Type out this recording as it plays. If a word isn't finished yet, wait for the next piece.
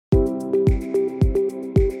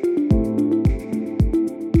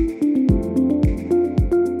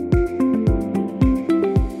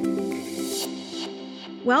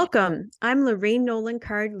Welcome. I'm Lorraine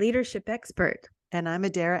Nolan-Card, leadership expert. And I'm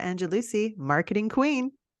Adara Angelucci, marketing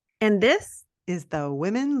queen. And this is the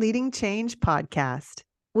Women Leading Change podcast.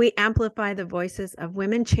 We amplify the voices of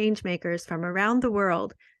women changemakers from around the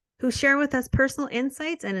world who share with us personal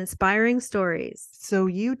insights and inspiring stories. So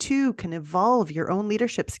you too can evolve your own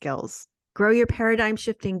leadership skills, grow your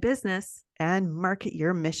paradigm-shifting business, and market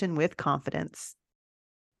your mission with confidence.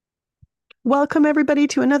 Welcome, everybody,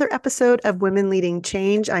 to another episode of Women Leading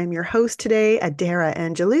Change. I'm your host today, Adara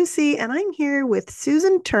Angelucci, and I'm here with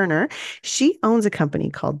Susan Turner. She owns a company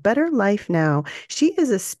called Better Life Now. She is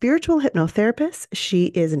a spiritual hypnotherapist. She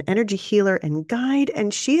is an energy healer and guide,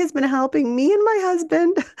 and she has been helping me and my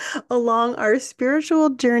husband along our spiritual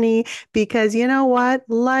journey because you know what?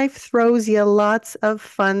 Life throws you lots of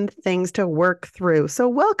fun things to work through. So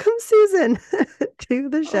welcome, Susan, to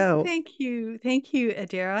the show. Thank you. Thank you,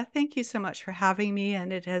 Adara. Thank you so much for having me.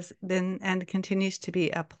 And it has been and continues to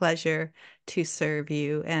be a pleasure to serve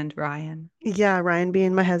you and Ryan. Yeah, Ryan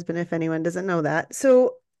being my husband, if anyone doesn't know that.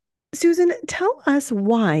 So, Susan, tell us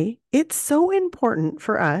why it's so important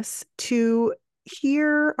for us to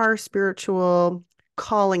hear our spiritual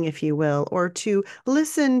calling, if you will, or to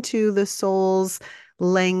listen to the soul's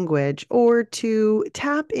language, or to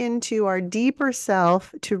tap into our deeper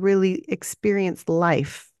self to really experience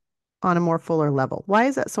life on a more fuller level. Why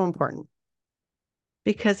is that so important?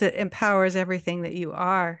 Because it empowers everything that you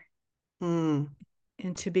are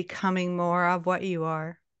into becoming more of what you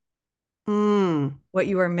are, what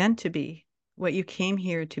you are meant to be, what you came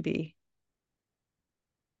here to be.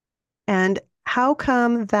 And how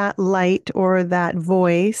come that light or that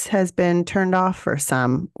voice has been turned off for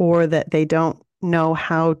some, or that they don't know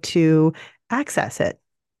how to access it?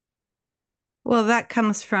 Well, that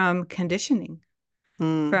comes from conditioning.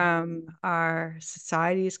 From our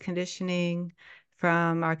society's conditioning,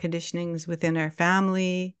 from our conditionings within our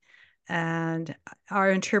family, and our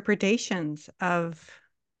interpretations of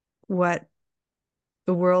what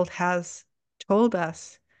the world has told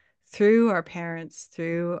us through our parents,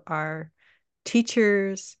 through our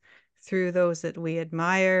teachers, through those that we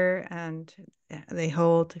admire and they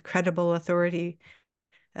hold credible authority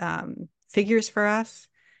figures for us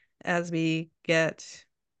as we get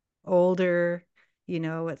older. You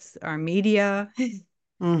know, it's our media, it's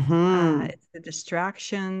the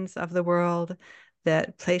distractions of the world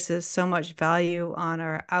that places so much value on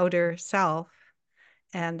our outer self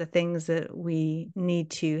and the things that we need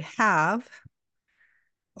to have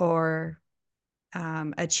or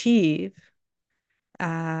achieve,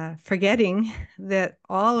 forgetting that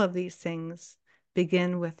all of these things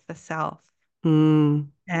begin with the self. And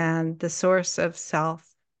the source of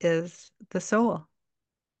self is the soul.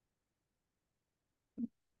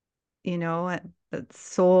 You know,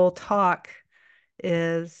 soul talk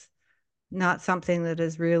is not something that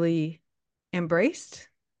is really embraced.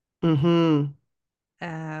 We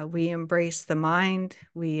embrace the mind.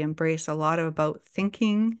 We embrace a lot about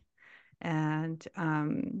thinking and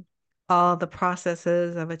all the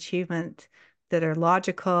processes of achievement that are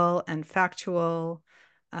logical and factual,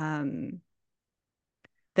 that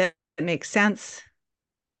make sense.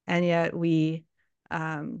 And yet we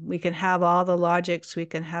can have all the logics, we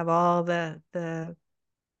can have all the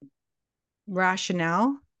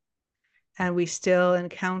rationale, and we still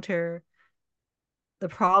encounter the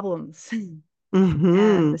problems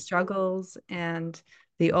and the struggles and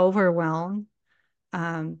the overwhelm,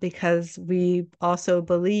 because we also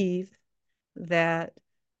believe that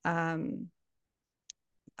on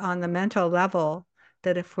the mental level,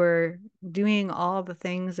 that if we're doing all the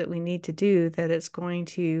things that we need to do, that it's going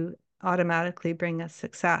to automatically bring us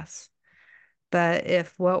success. But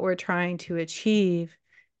if what we're trying to achieve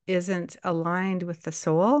isn't aligned with the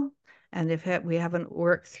soul, and if we haven't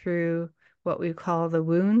worked through what we call the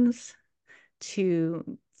wounds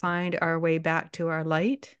to find our way back to our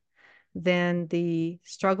light, then the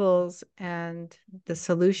struggles and the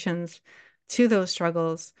solutions to those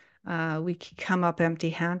struggles, we can come up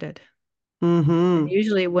empty-handed. And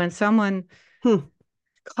usually when someone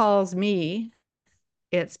calls me,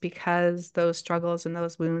 it's because those struggles and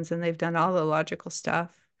those wounds, and they've done all the logical stuff,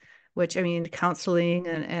 which, I mean, counseling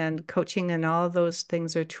and coaching and all of those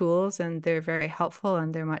things are tools, and they're very helpful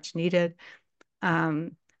and they're much needed.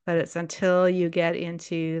 But it's until you get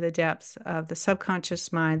into the depths of the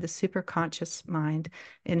subconscious mind, the superconscious mind.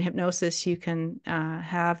 In hypnosis, you can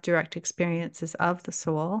have direct experiences of the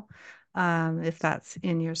soul, if that's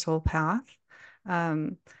in your soul path.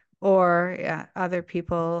 Or other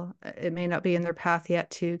people, it may not be in their path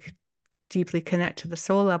yet to deeply connect to the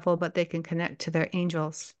soul level, but they can connect to their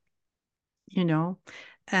angels, you know,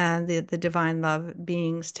 and the divine love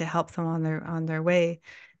beings to help them on their way.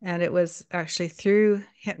 And it was actually through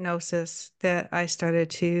hypnosis that I started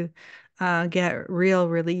to get real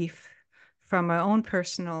relief from my own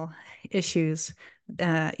personal issues.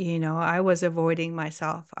 I was avoiding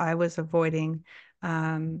myself. I was avoiding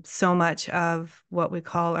so much of what we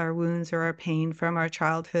call our wounds or our pain from our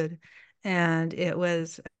childhood. And it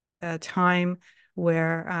was a time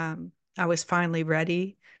where I was finally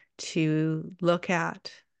ready to look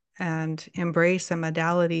at and embrace a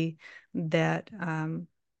modality that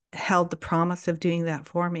held the promise of doing that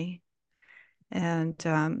for me.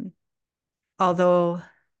 And although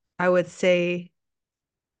I would say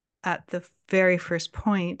at the very first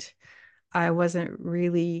point, I wasn't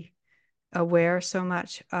really aware so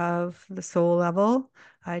much of the soul level.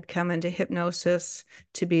 I'd come into hypnosis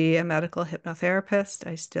to be a medical hypnotherapist.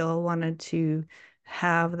 I still wanted to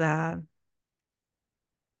have a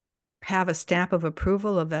stamp of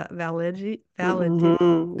approval of that The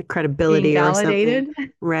being credibility or something.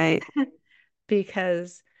 validated, Right.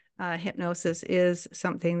 because hypnosis is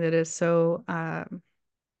something that is so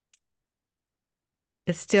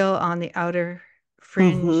it's still on the outer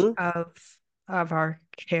fringe Mm-hmm. of our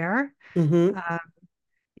care. Mm-hmm. Uh,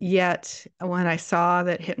 Yet when I saw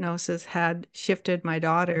that hypnosis had shifted my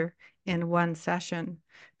daughter in one session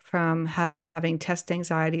from having test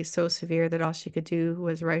anxiety so severe that all she could do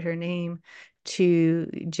was write her name, to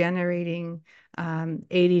generating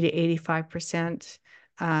 80 to 85%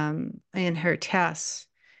 in her tests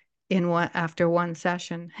after one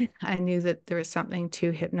session, I knew that there was something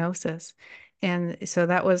to hypnosis. And so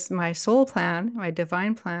that was my soul plan, my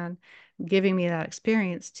divine plan, giving me that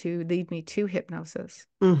experience to lead me to hypnosis.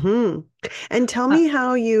 Mm-hmm. And tell Uh, me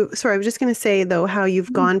sorry, I was just going to say though, how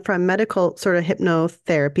you've gone from medical sort of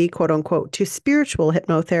hypnotherapy, quote unquote, to spiritual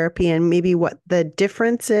hypnotherapy and maybe what the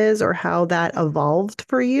difference is or how that evolved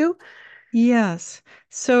for you. yes.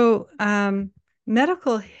 So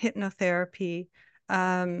medical hypnotherapy,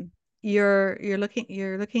 um, you're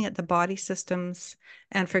looking at the body systems,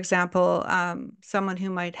 and for example, someone who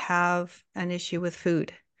might have an issue with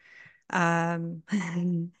food. Um,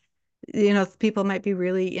 people might be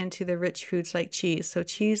really into the rich foods like cheese. So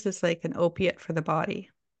cheese is like an opiate for the body.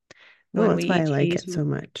 Oh, When we that's why I eat like cheese, it so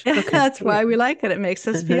much. Okay. that's Yeah. why we like it. It makes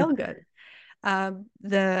us Uh-huh. feel good.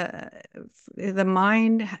 The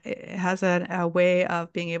mind has a way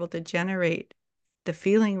of being able to generate the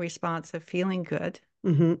feeling response of feeling good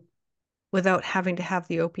Mm-hmm. without having to have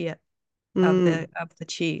the opiate of Mm. the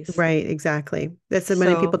cheese. Right, exactly. That's so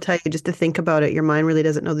many people So tell you just to think about it. Your mind really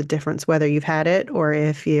doesn't know the difference whether you've had it or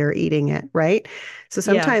if you're eating it, right? So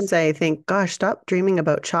sometimes yes. I think, gosh, stop dreaming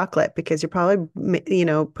about chocolate because you're probably,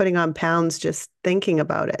 putting on pounds just thinking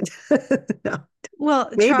about it. No, Well,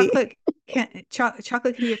 maybe.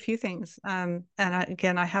 chocolate can be a few things. And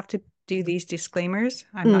again, I have to do these disclaimers.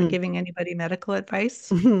 I'm not Mm. giving anybody medical advice.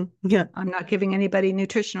 Mhm. Yeah, I'm not giving anybody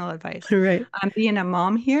nutritional advice. right. I'm being a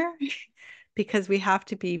mom here because we have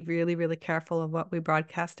to be really, really careful of what we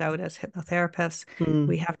broadcast out as hypnotherapists. We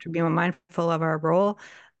Mm. have to be mindful of our role.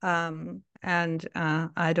 And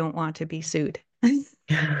I don't want to be sued.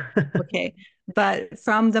 Okay. But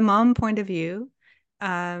from the mom point of view,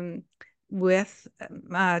 um, with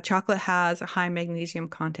chocolate has a high magnesium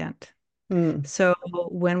content. Mm. So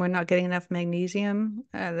when we're not getting enough magnesium,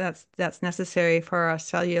 that's necessary for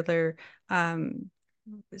our um,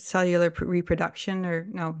 cellular reproduction, or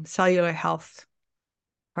no, cellular health,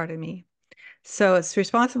 pardon me. So it's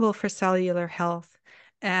responsible for cellular health.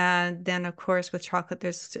 And then, of course, with chocolate,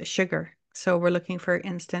 there's sugar. So we're looking for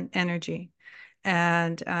instant energy.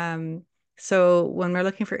 And so when we're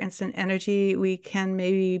looking for instant energy, we can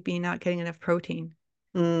maybe be not getting enough protein,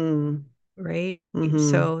 Mm. right? Mm-hmm.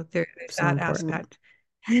 So there's So that important. aspect.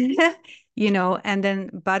 And then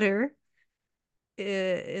butter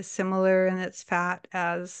is similar in its fat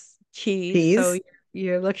as cheese. So Cheese?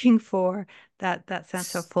 you're looking for that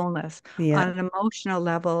sense of fullness. On Yeah. an emotional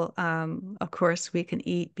level, of course, we can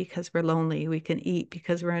eat because we're lonely. We can eat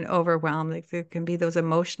because we're in overwhelm. Like there can be those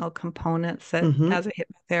emotional components that, Mm-hmm. as a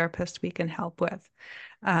hypnotherapist, we can help with.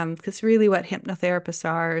 Because really, what hypnotherapists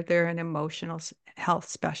are, they're an emotional health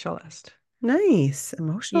specialist. Nice.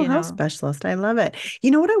 Emotional You health know, specialist. I love it. You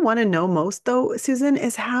know what I want to know most though, Susan,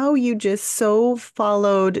 is how you just so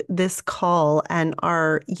followed this call and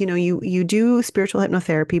you do spiritual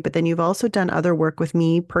hypnotherapy, but then you've also done other work with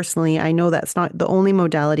me personally. I know that's not the only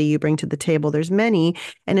modality you bring to the table. There's many,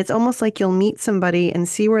 and it's almost like you'll meet somebody and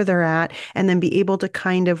see where they're at and then be able to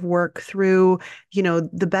kind of work through,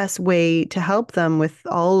 the best way to help them with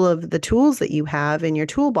all of the tools that you have in your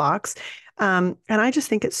toolbox. And I just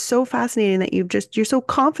think it's so fascinating that you're so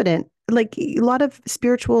confident like a lot of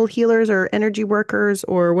spiritual healers or energy workers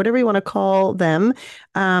or whatever you want to call them,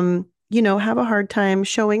 have a hard time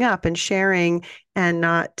showing up and sharing and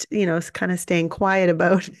not, kind of staying quiet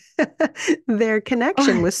about their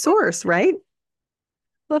connection Oh, with source, right?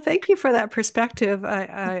 well, thank you for that perspective.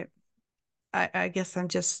 I guess I'm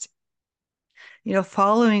just,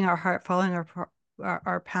 following our heart, following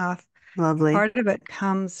our path. Lovely. Part of it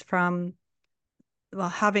comes from, well,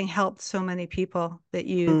 having helped so many people that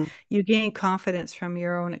you Mm, you gain confidence from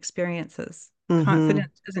your own experiences. mm-hmm.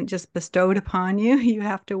 Confidence isn't just bestowed upon you. You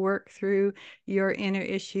have to work through your inner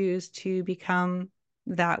issues to become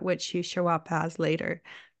that which you show up as later.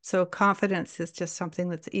 So confidence is just something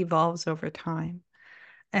that evolves over time.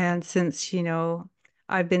 And since,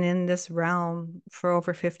 I've been in this realm for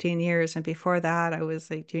over 15 years, and before that, I was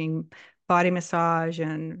like doing body massage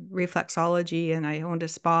and reflexology, and I owned a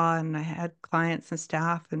spa, and I had clients and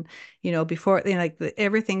staff, and before,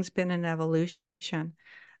 everything's been an evolution.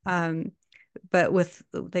 Um, but with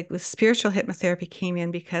spiritual hypnotherapy came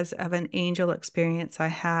in because of an angel experience I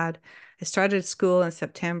had. I started school in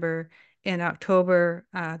September. In October,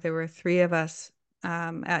 there were three of us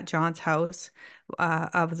at John's house,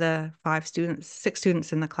 of the six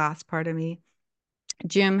students in the class, pardon me.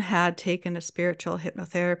 Jim had taken a spiritual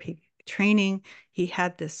hypnotherapy training. He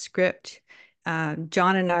had this script.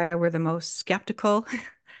 John and I were the most skeptical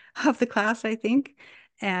of the class, I think,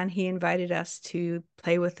 and he invited us to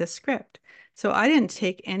play with this script. So I didn't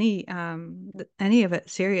take any of it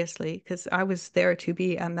seriously because I was there to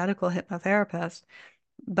be a medical hypnotherapist,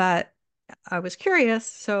 but I was curious.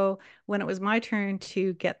 So when it was my turn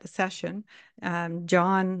to get the session,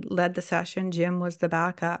 John led the session, Jim was the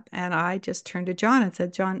backup, and I just turned to John and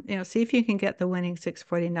said, John, see if you can get the winning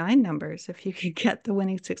 649 numbers. If you can get the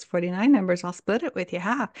winning 649 numbers, I'll split it with you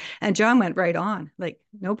half. And John went right on, like,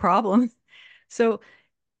 no problem. So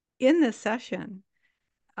in this session,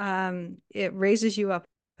 it raises you up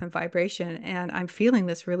in vibration, and I'm feeling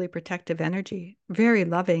this really protective energy, very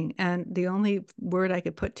loving. And the only word I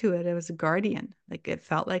could put to it, it was a guardian. Like it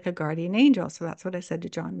felt like a guardian angel. So that's what I said to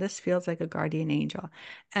John. This feels like a guardian angel.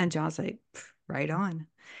 And John's like, right on.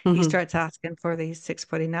 He Mm-hmm. starts asking for these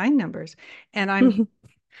 649 numbers. And I'm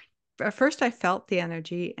at first I felt the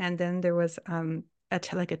energy, and then there was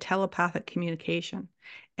like a telepathic communication,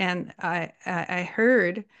 and I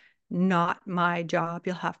heard, "Not my job.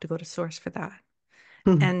 You'll have to go to source for that."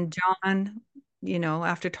 Mm-hmm. And John,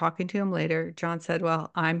 after talking to him later, John said,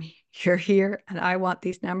 "Well, you're here, and I want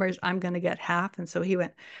these numbers. I'm going to get half." And so he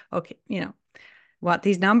went, "Okay, want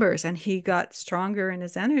these numbers," and he got stronger in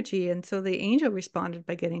his energy, and so the angel responded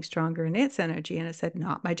by getting stronger in its energy, and it said,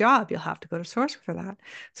 not my job, you'll have to go to source for that.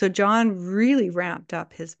 So John really ramped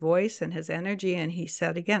up his voice and his energy, and he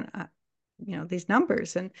said again, these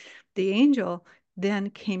numbers, and the angel then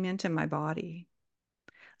came into my body.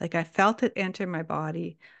 Like I felt it enter my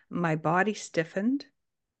body stiffened,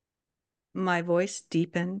 my voice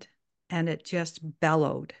deepened, and it just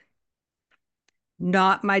bellowed,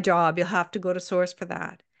 not my job. You'll have to go to source for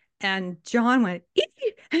that. And John went, ee!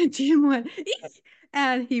 And Jim went, ee!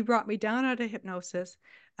 And he brought me down out of hypnosis.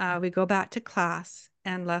 We go back to class,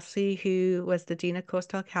 and Leslie, who was the dean of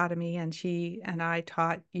Coastal Academy, and she and I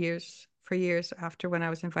taught for years after when I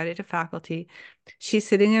was invited to faculty. She's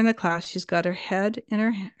sitting in the class. She's got her head in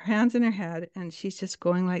her hands in her head, and she's just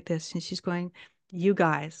going like this. And she's going, you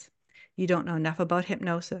guys, you don't know enough about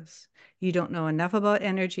hypnosis. You don't know enough about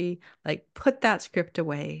energy. Like, put that script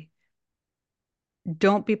away.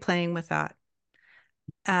 Don't be playing with that.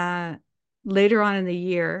 Uh, Later on in the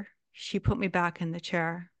year, she put me back in the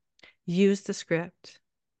chair, used the script.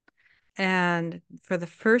 And for the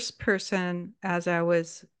first person, as I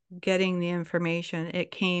was getting the information, it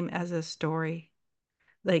came as a story.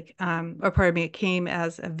 Or pardon me, it came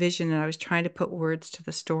as a vision, and I was trying to put words to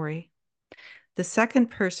the story. The second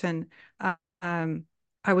person, uh, um,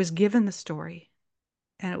 I was given the story,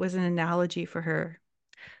 and it was an analogy for her.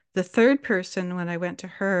 The third person, when I went to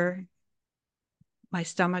her, my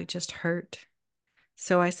stomach just hurt.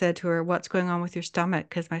 So I said to her, what's going on with your stomach?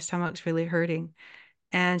 Because my stomach's really hurting.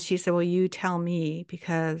 And she said, well, you tell me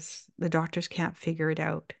because the doctors can't figure it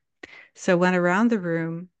out. So went around the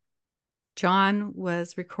room. John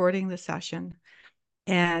was recording the session.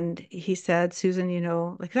 And he said, Susan,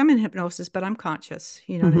 like I'm in hypnosis, but I'm conscious.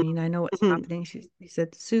 You know what I Mm-hmm. mean? I know what's Mm-hmm. happening. He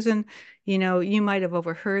said, Susan, you might have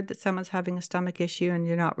overheard that someone's having a stomach issue and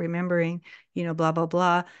you're not remembering, blah, blah,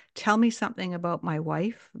 blah. Tell me something about my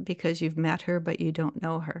wife because you've met her, but you don't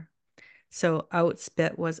know her. So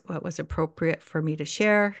outspit was what was appropriate for me to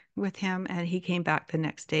share with him. And he came back the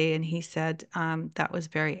next day and he said, that was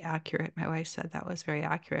very accurate. My wife said that was very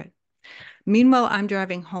accurate. Meanwhile, I'm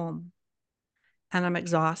driving home. and I'm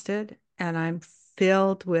exhausted and I'm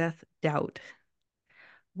filled with doubt.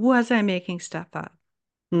 Was I making stuff up?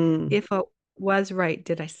 Mm. If it was right,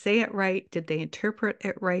 did I say it right? Did they interpret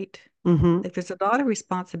it right? Mm-hmm. Like there's a lot of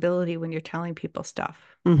responsibility when you're telling people stuff.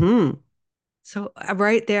 Mm-hmm. So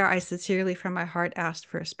right there, I sincerely from my heart asked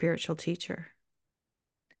for a spiritual teacher.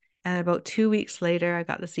 And about 2 weeks later, I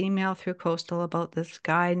got this email through Coastal about this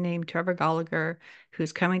guy named Trevor Gallagher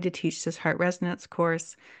who's coming to teach this heart resonance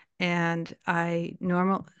course. And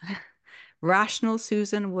rational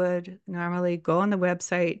Susan would normally go on the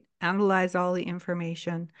website, analyze all the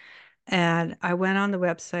information. And I went on the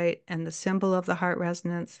website and the symbol of the heart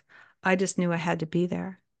resonance, I just knew I had to be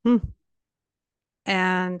there. Mm.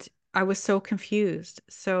 And I was so confused.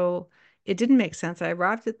 So it didn't make sense. I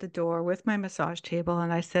arrived at the door with my massage table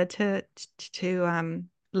and I said to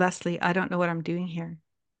Leslie, I don't know what I'm doing here.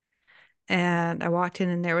 And I walked in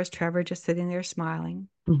and there was Trevor just sitting there smiling.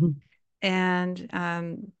 Mm-hmm.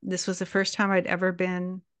 And this was the first time I'd ever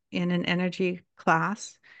been in an energy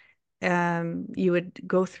class. You would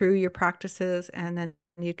go through your practices and then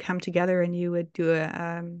you'd come together and you would do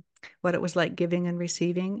what it was like giving and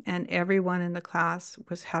receiving. And everyone in the class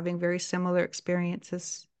was having very similar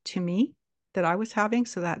experiences to me that I was having.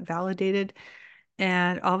 So that validated.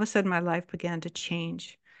 And all of a sudden, my life began to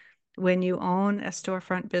change. When you own a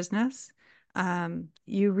storefront business,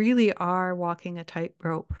 you really are walking a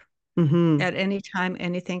tightrope. Mm-hmm. At any time,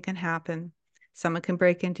 anything can happen. Someone can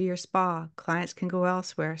break into your spa, clients can go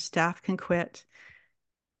elsewhere, staff can quit,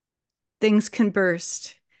 things can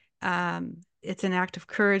burst. It's an act of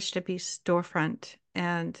courage to be storefront,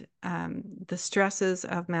 and the stresses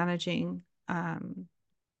of managing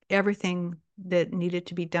everything that needed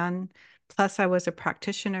to be done. Plus, I was a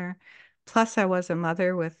practitioner. Plus, I was a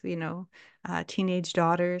mother with, teenage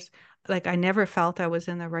daughters. Like, I never felt I was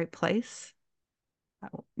in the right place.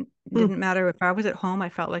 It Mm. didn't matter if I was at home, I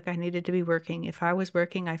felt like I needed to be working. If I was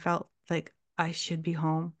working, I felt like I should be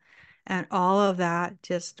home. And all of that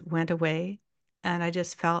just went away. And I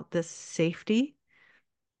just felt this safety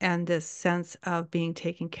and this sense of being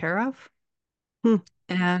taken care of. Mm.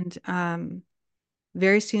 And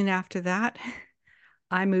very soon after that,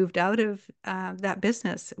 I moved out of that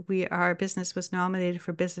business. Our business was nominated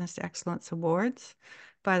for Business Excellence Awards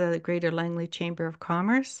by the Greater Langley Chamber of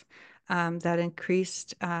Commerce. That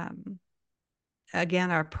increased,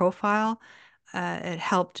 again, our profile. It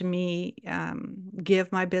helped me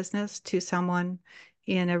give my business to someone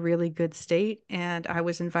in a really good state. And I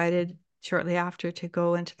was invited shortly after to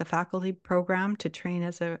go into the faculty program to train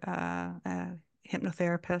as a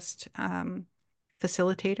hypnotherapist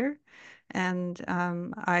facilitator. And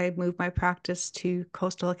I moved my practice to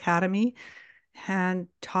Coastal Academy and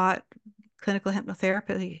taught clinical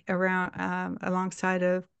hypnotherapy around alongside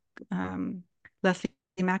of Leslie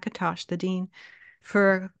McIntosh, the dean,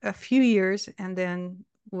 for a few years, and then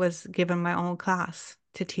was given my own class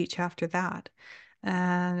to teach after that.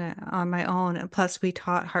 And on my own, and plus we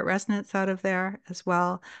taught heart resonance out of there as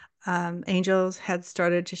well. Angels had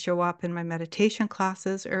started to show up in my meditation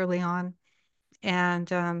classes early on,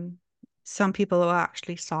 and some people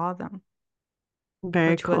actually saw them,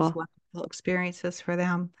 Very which was cool. wonderful experiences for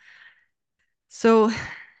them. So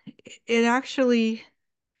it actually,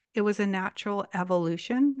 it was a natural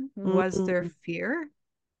evolution. Was there Mm. fear?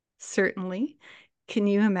 Certainly. Can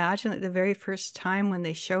you imagine at the very first time when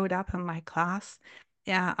they showed up in my class?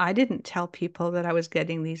 Yeah, I didn't tell people that I was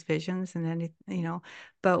getting these visions and then,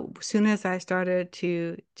 but as soon as I started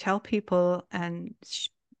to tell people and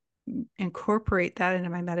incorporate that into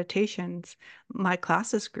my meditations, my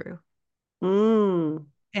classes grew. Mm.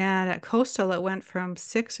 And at Coastal, it went from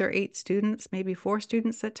 6 or 8 students, maybe 4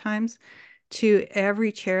 students at times, to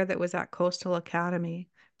every chair that was at Coastal Academy,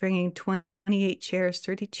 bringing 28 chairs,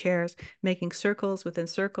 30 chairs, making circles within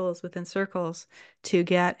circles within circles to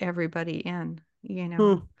get everybody in.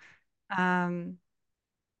 Mm. Um,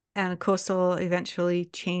 and Coastal eventually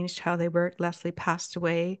changed how they worked. Leslie passed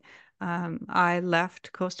away. I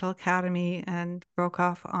left Coastal Academy and broke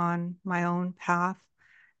off on my own path.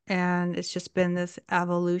 And it's just been this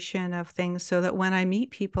evolution of things so that when I meet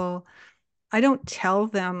people, I don't tell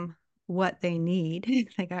them what they need.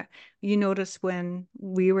 Like you notice when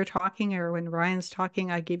we were talking or when Ryan's talking,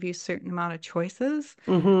 I give you a certain amount of choices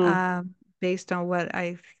Mm-hmm. um, based on because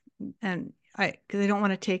I don't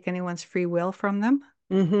want to take anyone's free will from them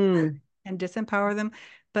Mm-hmm. and disempower them.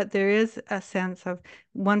 But there is a sense of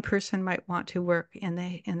one person might want to work in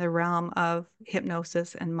the realm of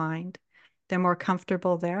hypnosis and mind. They're more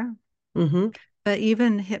comfortable there. Mm-hmm. But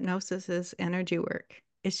even hypnosis is energy work.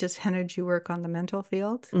 it's just energy work on the mental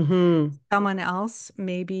field. Mm-hmm. Someone else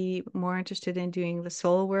may be more interested in doing the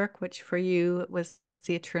soul work, which for you was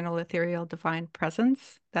the eternal, ethereal, divine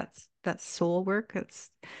presence. That's soul work.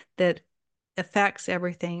 That affects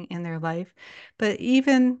everything in their life. But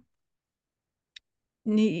even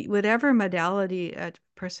whatever modality a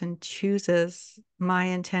person chooses, my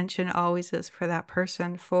intention always is for that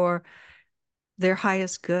person, for their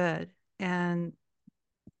highest good. And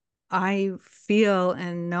I feel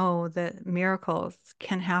and know that miracles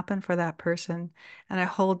can happen for that person. And I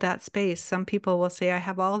hold that space. Some people will say, I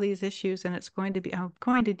have all these issues and I'm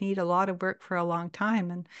going to need a lot of work for a long time.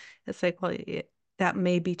 And it's like, well, that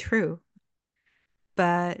may be true,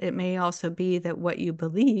 but it may also be that what you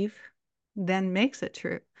believe then makes it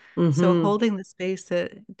true. So Mm-hmm. holding the space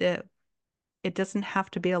that it doesn't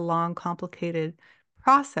have to be a long, complicated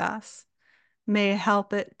process may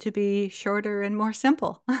help it to be shorter and more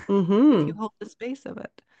simple if you Mm-hmm. hold the space of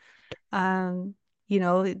it. Um,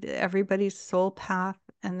 everybody's soul path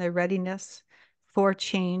and their readiness for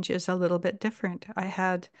change is a little bit different. I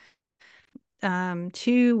had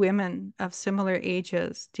two women of similar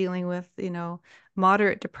ages dealing with,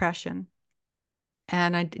 moderate depression,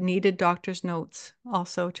 and I needed doctor's notes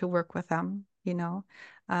also to work with them.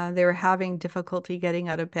 They were having difficulty getting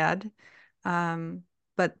out of bed,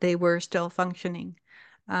 but they were still functioning.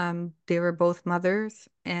 They were both mothers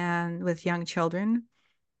and with young children,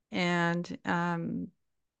 and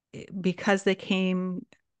because they came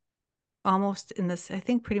almost in this, I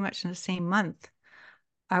think pretty much in the same month,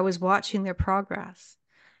 I was watching their progress.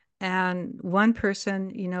 And one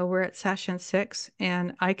person, we're at session 6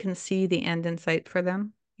 and I can see the end in sight for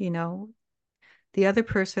them. The other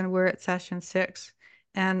person, we're at session 6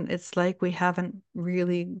 and it's like we haven't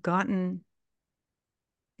really gotten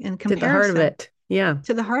in To the heart of comparison it. Yeah.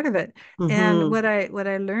 to the heart of it. And Mm-hmm. what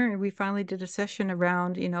I learned, we finally did a session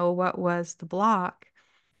around, what was the block.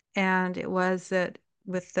 And it was that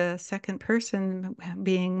with the second person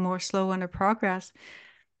being more slow in her progress,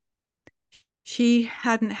 she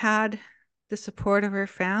hadn't had the support of her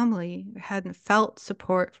family, hadn't felt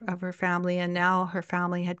support of her family, and now her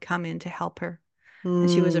family had come in to help her. And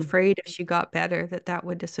she was Mm. afraid if she got better that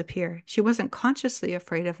would disappear. She wasn't consciously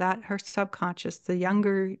afraid of that. Her subconscious, the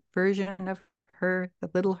younger version of her, the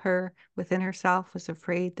little her within herself, was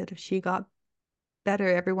afraid that if she got better,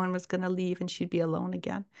 everyone was going to leave and she'd be alone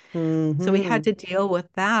again. So we had Mm-hmm. to deal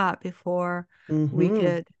with that before we Mm-hmm.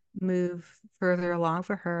 could move further along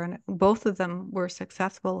for her. And both of them were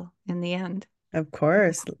successful in the end. Of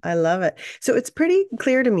course. I love it. So it's pretty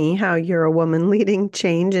clear to me how you're a woman leading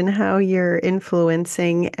change and how you're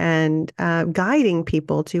influencing and guiding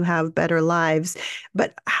people to have better lives.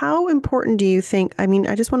 But how important do you think? I mean,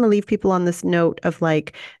 I just want to leave people on this note of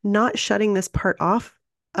like not shutting this part off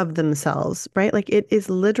of themselves, right? Like it is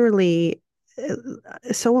literally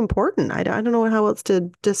so important. I don't know how else to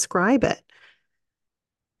describe it.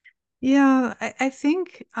 Yeah, I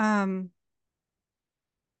think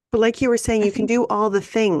But like you were saying, I you can think do all the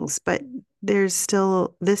things, but there's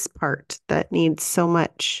still this part that needs so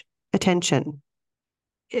much attention.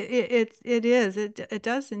 it is. It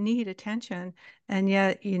does need attention. And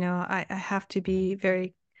yet, I have to be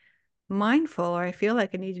very mindful, or I feel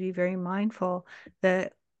like I need to be very mindful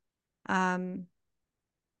that um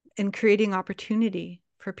in creating opportunity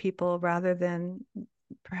for people rather than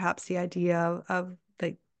perhaps the idea of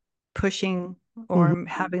like pushing Mhm. or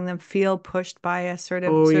having them feel pushed by a sort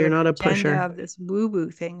of Oh, sort you're of not a agenda pusher. of this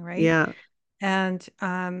woo-woo thing, right? Yeah. And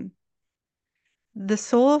the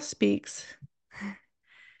soul speaks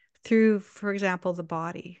through, for example, the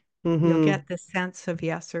body. You'll Mm-hmm. get the sense of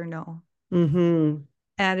yes or no. Mm-hmm.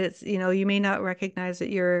 And it's, you may not recognize that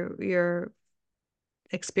you're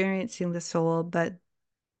experiencing the soul, but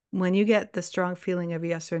when you get the strong feeling of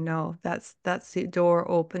yes or no, that's the door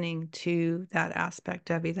opening to that aspect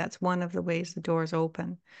of you. That's one of the ways the doors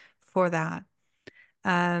open for that.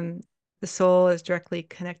 Um, the soul is directly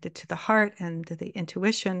connected to the heart and to the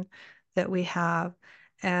intuition that we have.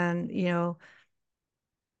 And,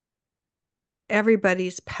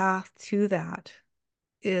 everybody's path to that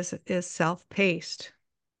is self-paced.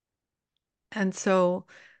 And so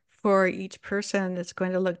for each person, it's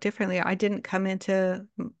going to look differently. I didn't come into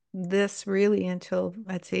this really until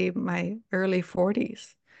I'd say my early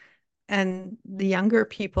 40s. And the younger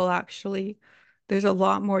people actually, there's a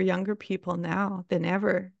lot more younger people now than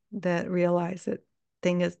ever that realize that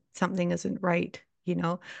something isn't right.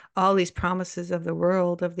 All these promises of the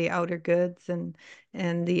world, of the outer goods and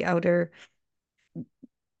the outer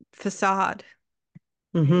facade,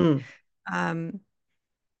 right? Mm-hmm. Um,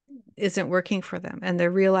 isn't working for them, and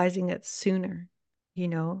they're realizing it sooner, you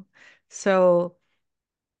know. So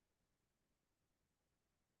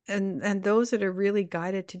and those that are really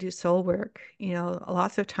guided to do soul work, you know,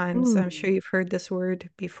 lots of times, I'm sure you've heard this word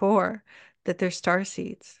before, that they're star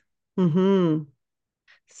seeds. Mm-hmm.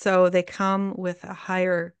 So they come with a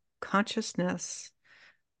higher consciousness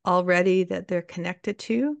already that they're connected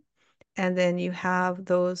to. And then you have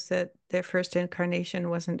those that their first incarnation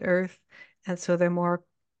wasn't Earth, and so they're more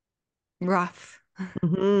rough,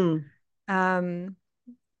 Mm-hmm. um,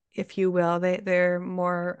 if you will. They're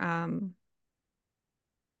more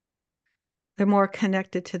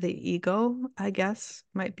connected to the ego, I guess,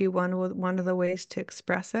 might be one of the ways to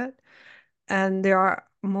express it. And there are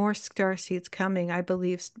more star seeds coming. I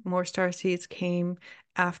believe more star seeds came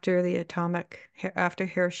after after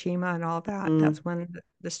Hiroshima and all that. Mm. That's when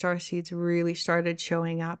the star seeds really started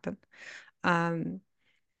showing up. And um,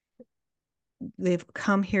 they've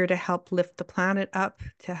come here to help lift the planet up,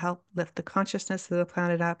 to help lift the consciousness of the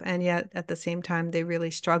planet up. And yet at the same time, they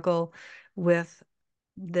really struggle with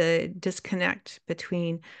the disconnect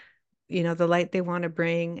between, you know, the light they want to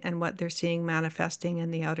bring and what they're seeing manifesting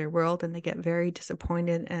in the outer world. And they get very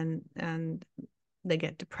disappointed, and they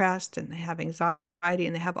get depressed, and they have anxiety,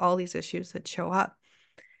 and they have all these issues that show up.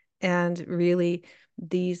 And really,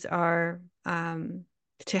 these are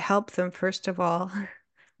to help them, first of all,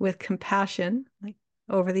 with compassion. Like,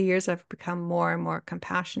 over the years, I've become more and more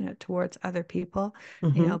compassionate towards other people. You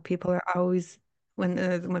Mm-hmm. know, people are always,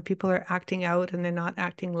 when people are acting out and they're not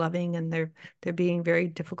acting loving, and they're being very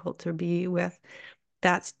difficult to be with,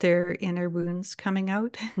 that's their inner wounds coming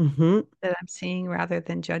out Mm-hmm. that I'm seeing, rather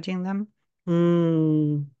than judging them,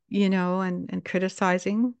 Mm. you know, and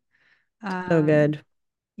criticizing. So Um, good.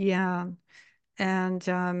 yeah.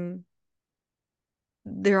 And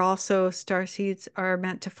they're also, star seeds are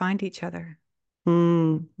meant to find each other.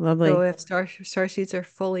 So Lovely. if star seeds are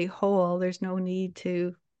fully whole, there's no need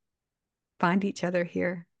to find each other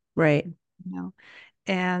here, Right. you know.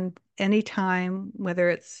 And anytime, whether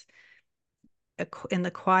it's in the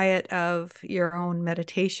quiet of your own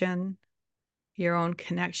meditation, your own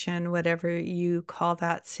connection, whatever you call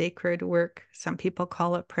that sacred work. Some people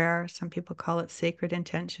call it prayer, some people call it sacred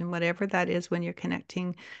intention, whatever that is, when you're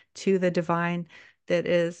connecting to the divine that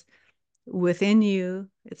is within you,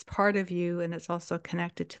 it's part of you, and it's also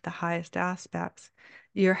connected to the highest aspects.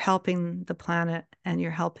 You're helping the planet and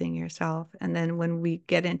you're helping yourself. And then when we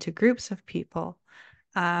get into groups of people,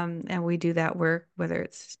 and we do that work, whether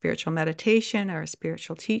it's spiritual meditation or a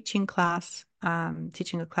spiritual teaching class,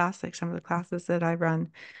 teaching a class like some of the classes that I run,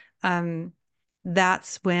 um,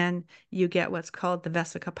 that's when you get what's called the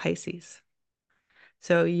Vesica Pisces.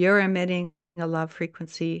 So you're emitting a love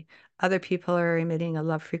frequency, other people are emitting a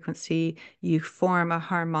love frequency, you form a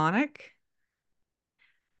harmonic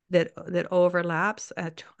that overlaps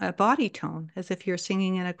a body tone, as if you're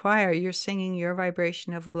singing in a choir. You're singing your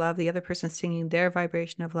vibration of love, the other person's singing their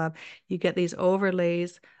vibration of love. You get these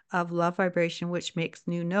overlays of love vibration, which makes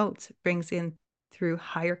new notes, brings in through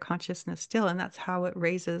higher consciousness still, and that's how it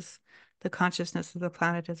raises the consciousness of the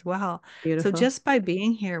planet as well. So Beautiful. just by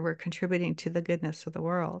being here, we're contributing to the goodness of the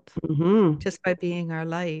world, Mm-hmm. just by being our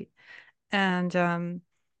light. And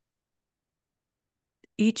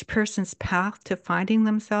each person's path to finding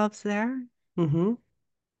themselves there Mm-hmm.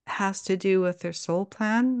 has to do with their soul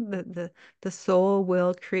plan. The soul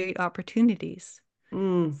will create opportunities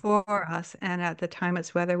Mm. for us. And at the time,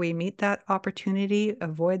 it's whether we meet that opportunity,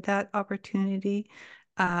 avoid that opportunity.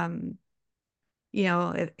 Um, you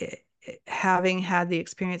know, having had the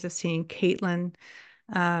experience of seeing Caitlin,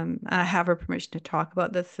 I have her permission to talk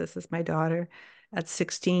about this. This is my daughter at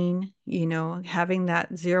 16, you know, having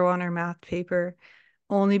that 0 on her math paper,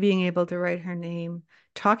 only being able to write her name,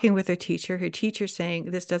 talking with her teacher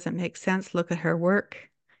saying, this doesn't make sense, look at her work,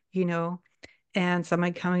 you know, and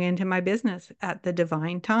someone coming into my business at the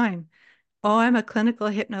divine time. Oh, I'm a clinical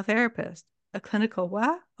hypnotherapist. A clinical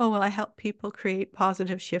what? Oh, well, I help people create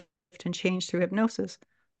positive shift and change through hypnosis.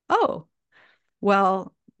 Oh,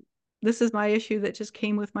 well, this is my issue that just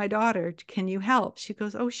came with my daughter. Can you help? She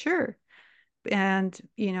goes, oh, sure. And,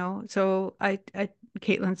 you know, so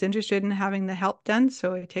Caitlin's interested in having the help done.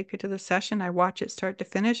 So I take her to the session. I watch it start to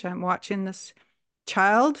finish. I'm watching this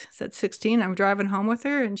child at 16. I'm driving home with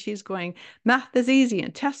her and she's going, math is easy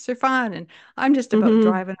and tests are fun. And I'm just about Mm-hmm.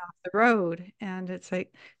 driving off the road. And it's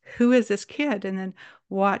like, who is this kid? And then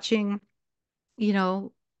watching, you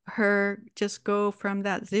know, her just go from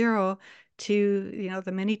that 0 to, you know,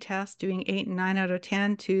 the mini test doing 8 and 9 out of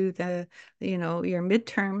 10 to the, you know, your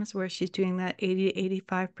midterms where she's doing that 80 to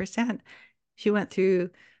 85%. She went through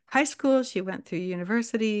high school, she went through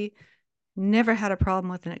university, never had a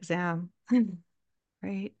problem with an exam,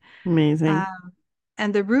 right? Amazing.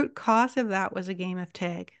 And the root cause of that was a game of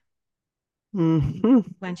tag.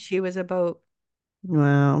 when she was about,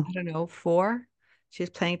 Wow. I don't know, 4. She was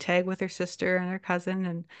playing tag with her sister and her cousin,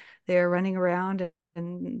 and they were running around.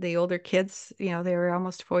 And the older kids, they were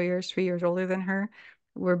almost 3 years older than her,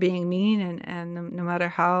 were being mean. And no matter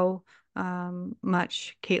how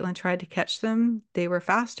much Caitlin tried to catch them, they were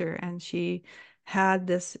faster. And she had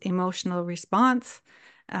this emotional response.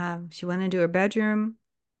 She went into her bedroom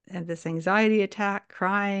and this anxiety attack,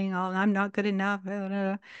 crying, "Oh, I'm not good enough."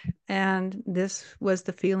 And this was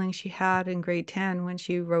the feeling she had in grade 10 when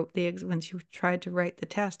she when she tried to write the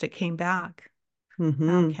test. It came back.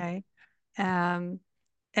 Okay. Um,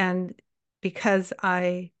 and because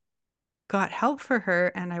I got help for her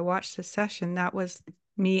and I watched the session, that was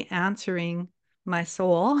me answering my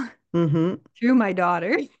soul through my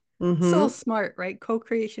daughter. So smart, right?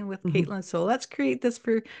 Co-creation with Caitlin's soul. Let's create this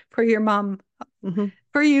for your mom,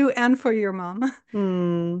 for you and for your mom.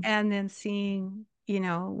 And then seeing,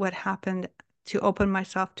 what happened to open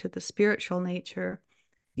myself to the spiritual nature,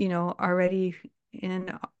 already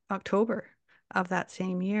in October of that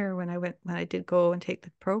same year when I did go and take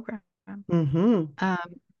the program.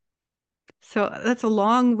 So that's a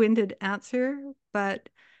long-winded answer, but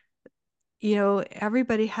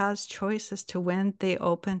everybody has choice as to when they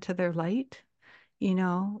open to their light.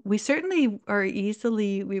 We certainly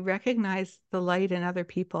we recognize the light in other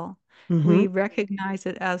people. We recognize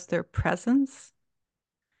it as their presence,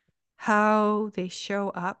 how they show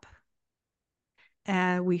up,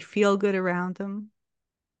 and we feel good around them.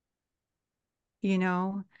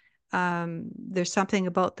 There's something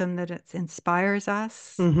about them that it inspires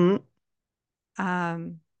us.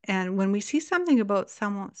 And when we see something about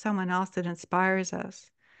someone else that inspires us,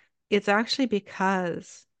 it's actually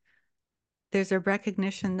because there's a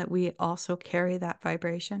recognition that we also carry that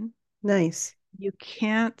vibration. Nice. You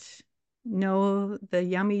can't know the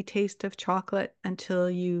yummy taste of chocolate until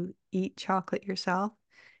you eat chocolate yourself.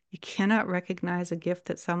 You cannot recognize a gift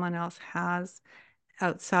that someone else has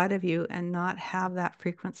outside of you and not have that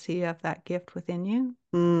frequency of that gift within you.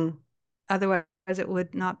 Otherwise, it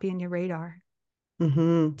would not be in your radar.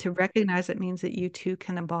 To recognize it means that you too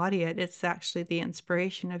can embody it. It's actually the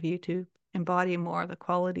inspiration of you to embody more of the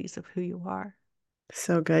qualities of who you are.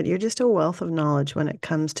 So good. You're just a wealth of knowledge when it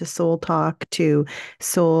comes to soul talk, to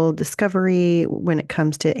soul discovery, when it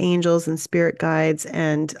comes to angels and spirit guides,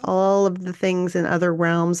 and all of the things in other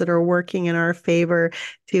realms that are working in our favor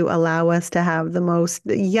to allow us to have the most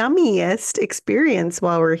yummiest experience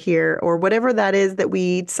while we're here, or whatever that is that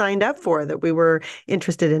we signed up for, that we were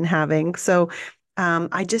interested in having. So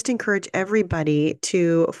I just encourage everybody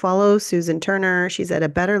to follow Susan Turner. She's at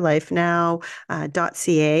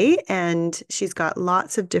abetterlifenow.ca, and she's got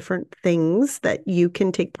lots of different things that you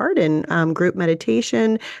can take part in, group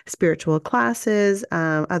meditation, spiritual classes,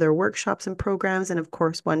 other workshops and programs, and of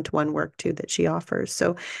course, one-to-one work too that she offers.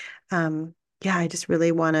 So yeah, I just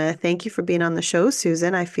really want to thank you for being on the show,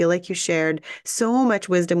 Susan. I feel like you shared so much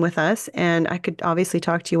wisdom with us, and I could obviously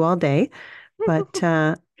talk to you all day, but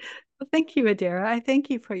Well, thank you, Adara. I thank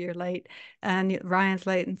you for your light and Ryan's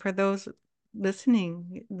light. And for those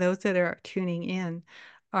listening, those that are tuning in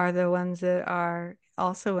are the ones that are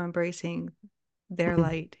also embracing their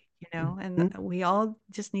light, and we all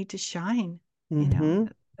just need to shine,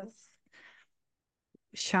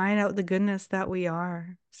 shine out the goodness that we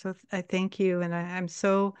are. So I thank you. And I'm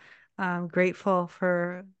so grateful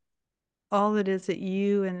for all it is that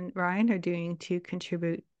you and Ryan are doing to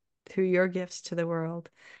contribute through your gifts to the world,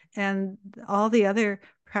 and all the other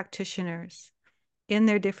practitioners in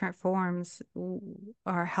their different forms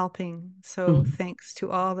are helping. So thanks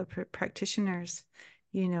to all the practitioners,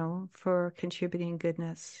 for contributing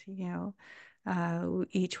goodness.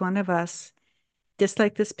 Each one of us, just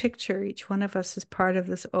like this picture, each one of us is part of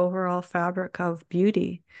this overall fabric of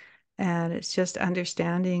beauty. And it's just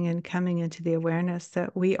understanding and coming into the awareness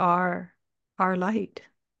that we are our light.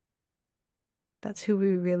 That's who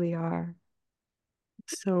we really are.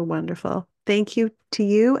 So wonderful. Thank you to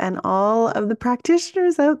you and all of the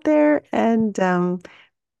practitioners out there. And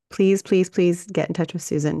please, please, please get in touch with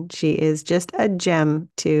Susan. She is just a gem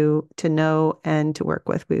to know and to work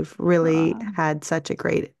with. We've really had such a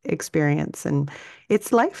great experience, and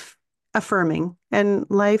it's life affirming and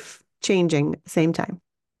life changing at the same time.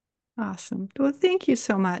 Awesome. Well, thank you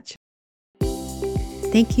so much.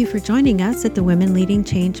 Thank you for joining us at the Women Leading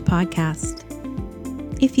Change podcast.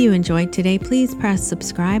 If you enjoyed today, please press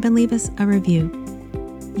subscribe and leave us a review.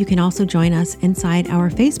 You can also join us inside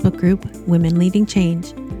our Facebook group, Women Leading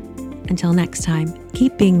Change. Until next time,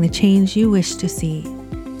 keep being the change you wish to see.